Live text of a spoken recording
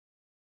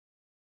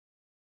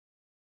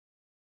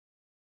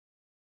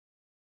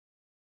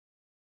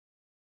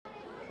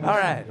All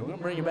right, we're gonna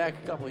bring you back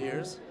a couple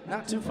years,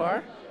 not too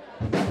far.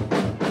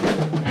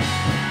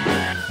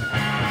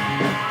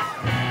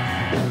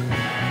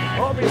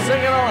 Hope you're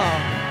singing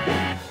along.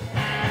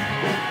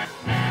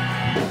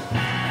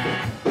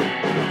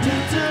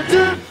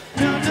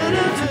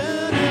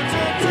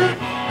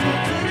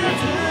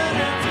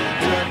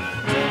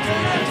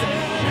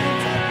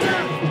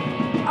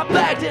 I'm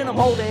backed in, I'm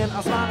holding,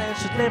 I'm smiling,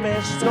 she's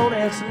living, she's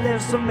golden, she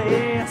lives for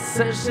me.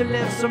 Says she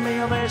lives for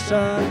me,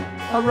 ovation,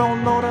 her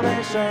own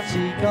motivation.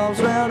 She comes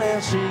round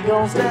and she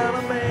goes down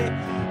to me,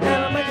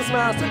 and I make her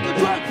smile, take a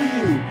drug for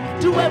you.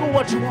 Do ever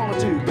what you wanna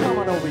do, come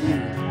on over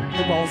you.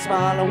 Keep on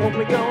smiling when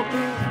we go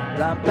through.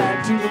 Right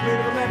back to the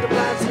rhythm and the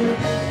blind suit,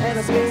 and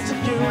I speak to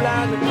you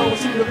like the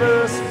chorus to the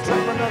verse.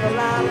 Drop another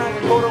line like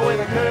a quarter with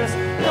a curse.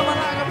 Coming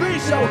like a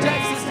pre-show,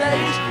 takes the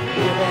stage.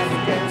 Give them the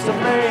games to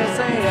play and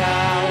say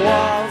I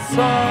want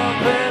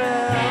something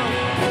else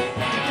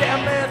to get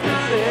me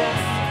through this.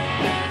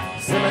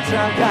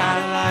 Symmetry kind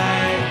of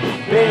like,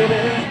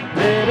 baby,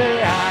 baby,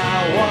 I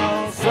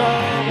want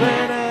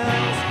something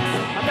else.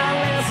 I'm not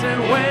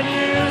listening when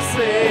you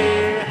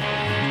say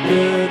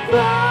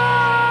goodbye.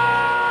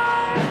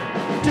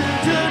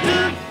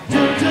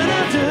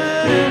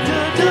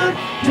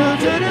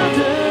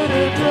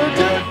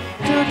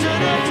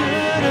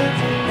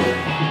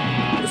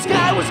 The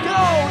sky was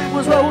gold, it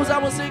was rose. I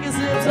was singing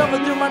zips up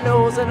through my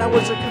nose, and I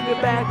wish I could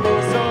get back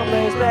there.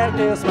 Someplace back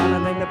there,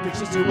 smiling in the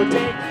pictures you would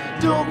take.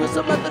 Doing with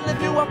some nothing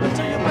lift you up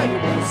until you make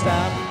it won't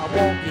stop. I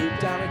won't keep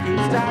down and keep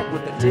stock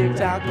with the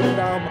tick-tock. Put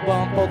on my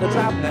bump for the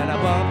drop, and then I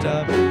bumped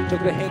up.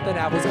 Took the hint that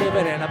I was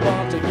given, and I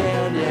bumped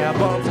again. Yeah, I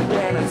bumped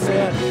again and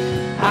said,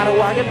 how do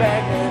I get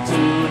back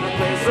into the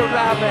place where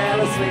I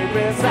fell asleep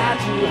inside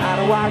you? How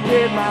do I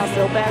get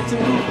myself back to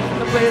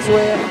the place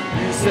where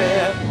you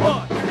said,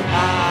 what?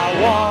 I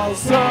want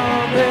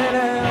something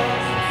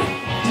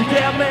else to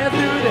get me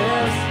through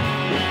this.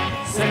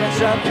 Sing a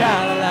shop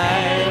kind of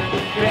like,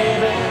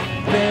 baby,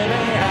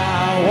 baby,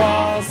 I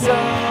want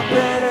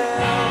something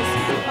else.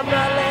 I'm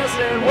not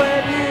listening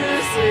when you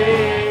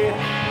say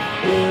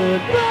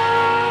goodbye.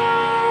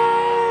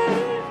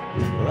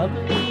 I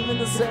believe in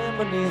the sand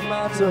beneath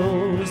my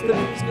toes. The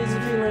beach gives a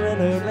feeling and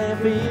earthly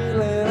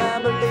feeling. I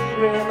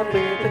believe in the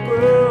faith that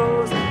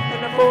grows,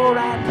 and the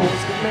four-eyed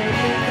voice can make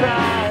me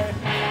cry.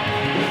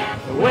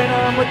 When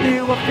I'm with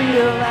you, I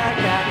feel like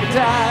I could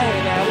die,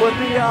 and that would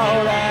be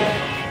alright,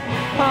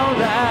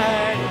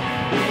 alright.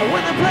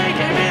 When the plane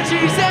came in,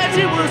 she said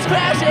she was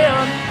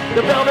crashing.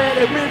 The velvet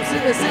rips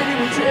in the city,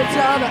 we tripped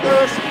on the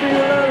earth to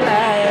feel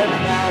alive.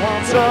 Now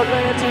I'm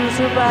struggling to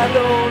survive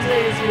those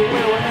days. You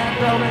wearing that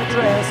velvet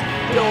dress,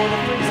 doing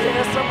the police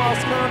test, I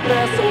must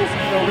confess. Those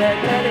no red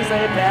panties,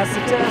 they passed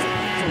the test.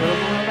 So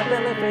I'm on the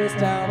belly, face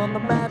down on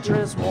the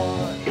mattress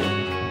one,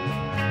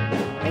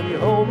 and you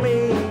hold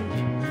me.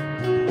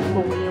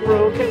 But when you're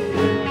broken,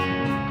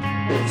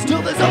 still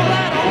there's all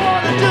that I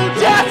wanna do,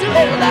 just to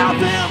hold out,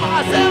 feel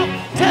myself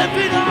 10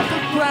 feet off the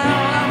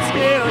ground. I'm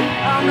scared,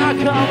 I'm not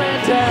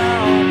coming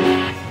down,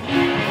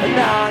 and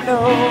now I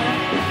know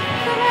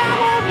that I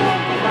won't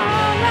walk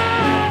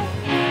around.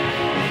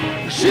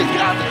 She's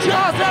got the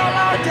jaws all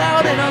locked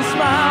out, and I'm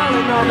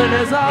smiling, nothing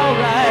is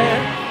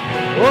alright,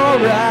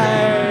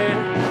 alright.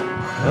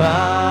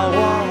 I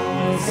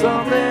want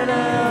something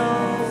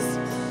else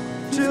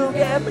to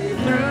get me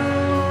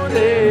through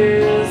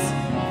this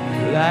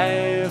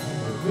life,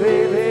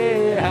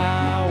 baby. I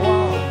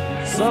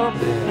want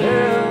something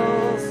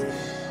else.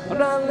 I'm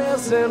not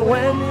listening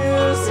when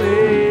you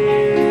say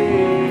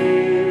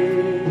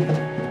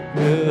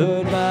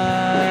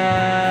goodbye,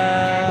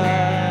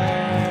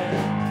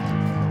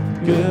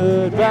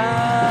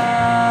 goodbye,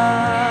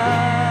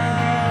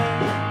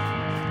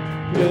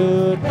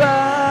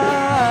 goodbye.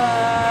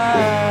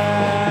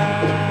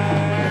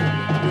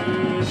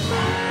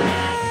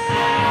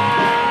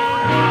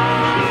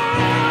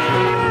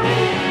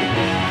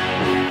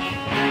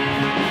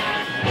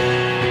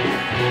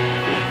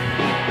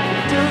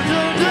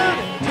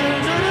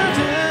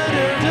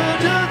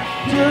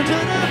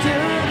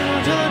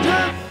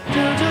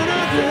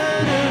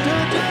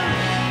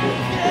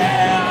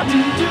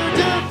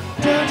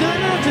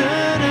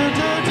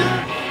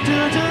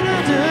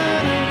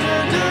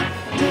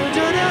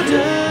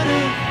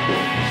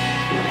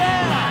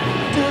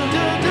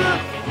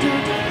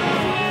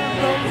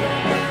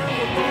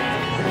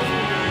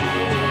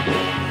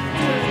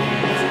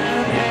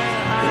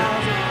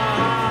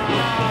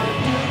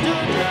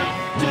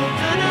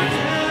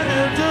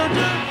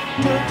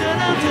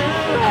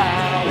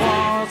 I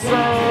want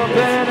some